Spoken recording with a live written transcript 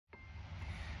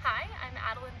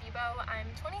I'm Adaline Bebo. I'm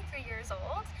 23 years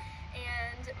old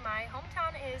and my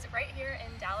hometown is right here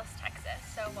in Dallas, Texas.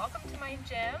 So welcome to my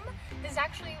gym. This is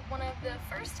actually one of the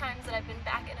first times that I've been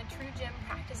back in a true gym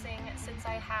practicing since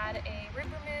I had a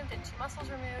rib removed and 2 muscles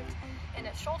removed and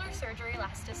a shoulder surgery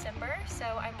last December. So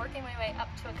I'm working my way up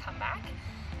to a comeback.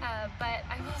 But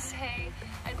I will say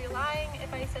I'd be lying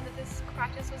if I said that this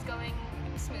practice was going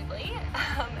smoothly.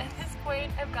 At this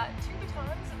point, I've got 2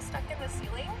 batons stuck in the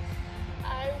ceiling.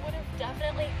 I would have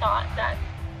definitely thought that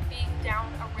being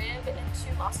down a rib and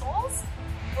 2 muscles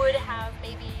would have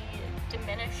maybe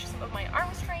diminished some of my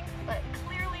arm strength, but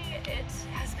clearly it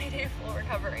has made a full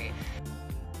recovery.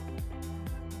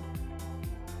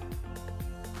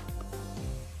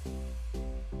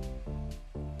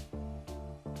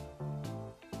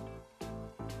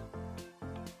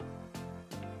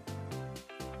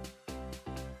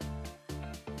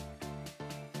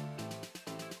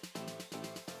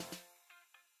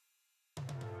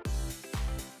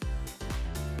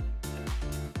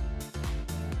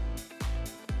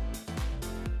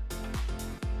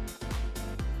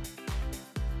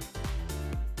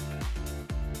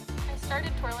 I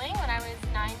started twirling when I was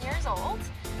 9 years old.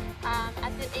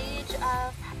 At the age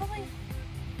of probably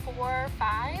 4 or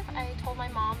 5, I told my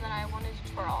mom that I wanted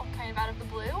to twirl, kind of out of the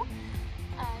blue.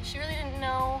 She really didn't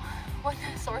know what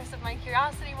the source of my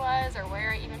curiosity was or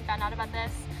where I even found out about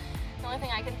this. The only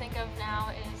thing I can think of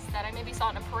now is that I maybe saw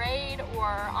it in a parade or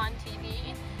on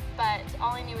TV, but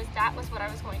all I knew is that was what I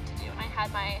was going to do, and I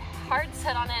had my heart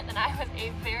set on it, and I was a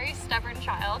very stubborn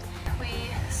child. We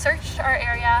searched our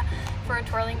area for a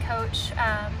twirling coach,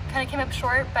 kind of came up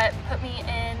short, but put me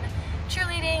in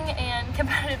cheerleading and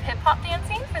competitive hip-hop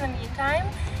dancing for the meantime.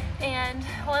 And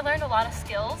while I learned a lot of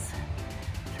skills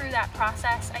through that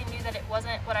process, I knew that it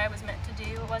wasn't what I was meant to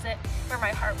do, it wasn't where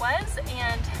my heart was.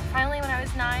 And finally, when I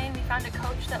was 9, we found a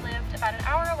coach that lived about an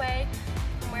hour away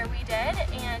from where we did,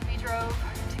 and we drove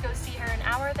to go see her an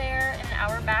hour there and an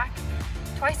hour back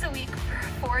twice a week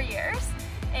for 4 years.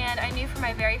 And I knew from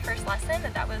my very first lesson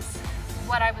that that was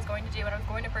what I was going to do, and I was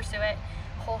going to pursue it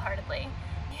wholeheartedly.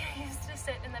 I used to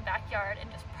sit in the backyard and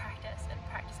just practice and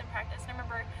practice and practice. And I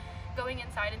remember going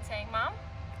inside and saying, "Mom,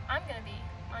 I'm gonna be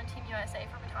on Team USA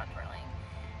for baton twirling."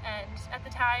 And at the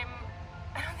time,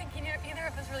 I don't think either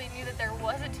of us really knew that there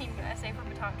was a Team USA for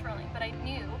baton twirling, but I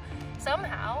knew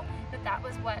somehow that that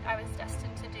was what I was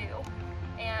destined to do.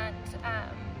 And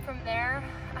from there,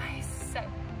 I set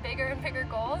bigger and bigger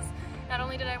goals. Not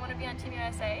only did I want to be on Team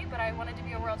USA, but I wanted to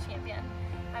be a world champion.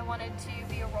 I wanted to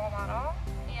be a role model,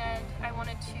 and I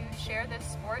wanted to share this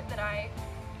sport that I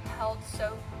held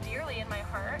so dearly in my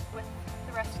heart with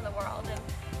the rest of the world. And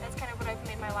that's kind of what I've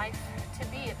made my life to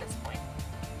be at this point.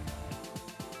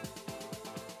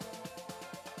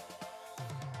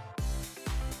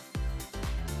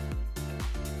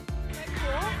 Isn't that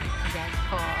cool? That's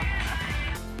cool.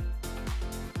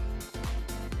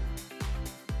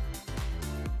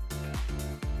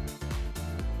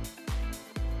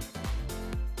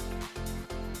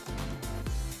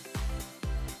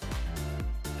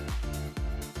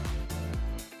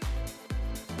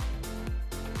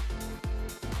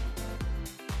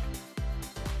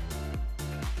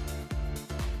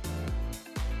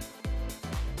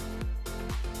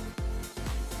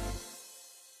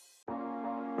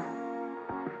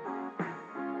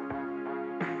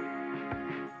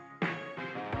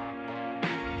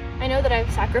 I know that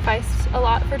I've sacrificed a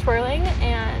lot for twirling,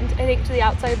 and I think to the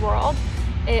outside world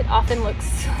it often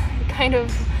looks kind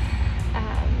of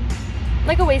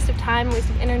like a waste of time, a waste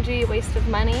of energy, a waste of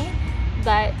money,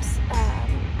 but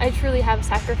I truly have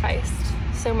sacrificed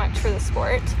so much for the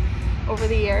sport over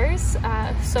the years.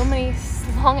 So many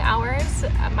long hours.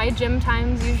 My gym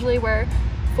times usually were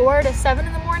 4 to 7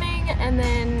 in the morning and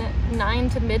then 9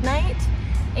 to midnight,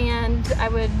 and I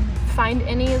would find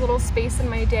any little space in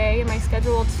my day and my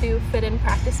schedule to fit in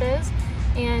practices,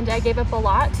 and I gave up a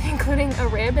lot, including a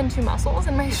rib and 2 muscles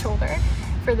in my shoulder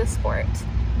for the sport.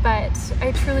 But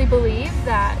I truly believe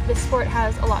that this sport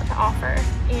has a lot to offer,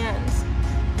 and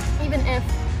even if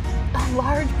a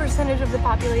large percentage of the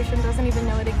population doesn't even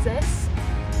know it exists,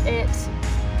 it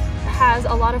has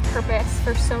a lot of purpose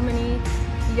for so many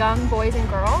young boys and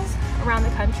girls around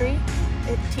the country.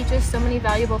 It teaches so many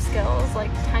valuable skills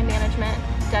like time management,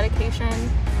 dedication,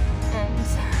 and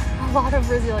a lot of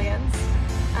resilience.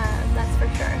 That's for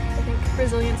sure. I think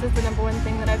resilience is the #1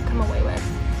 thing that I've come away with.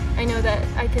 I know that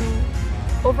I can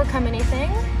overcome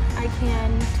anything. I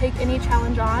can take any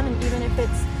challenge on, and even if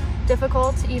it's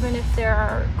difficult, even if there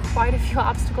are quite a few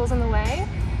obstacles in the way,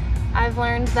 I've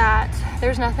learned that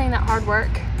there's nothing that hard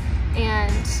work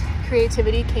and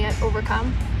creativity can't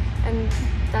overcome, and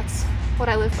that's what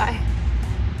I live by.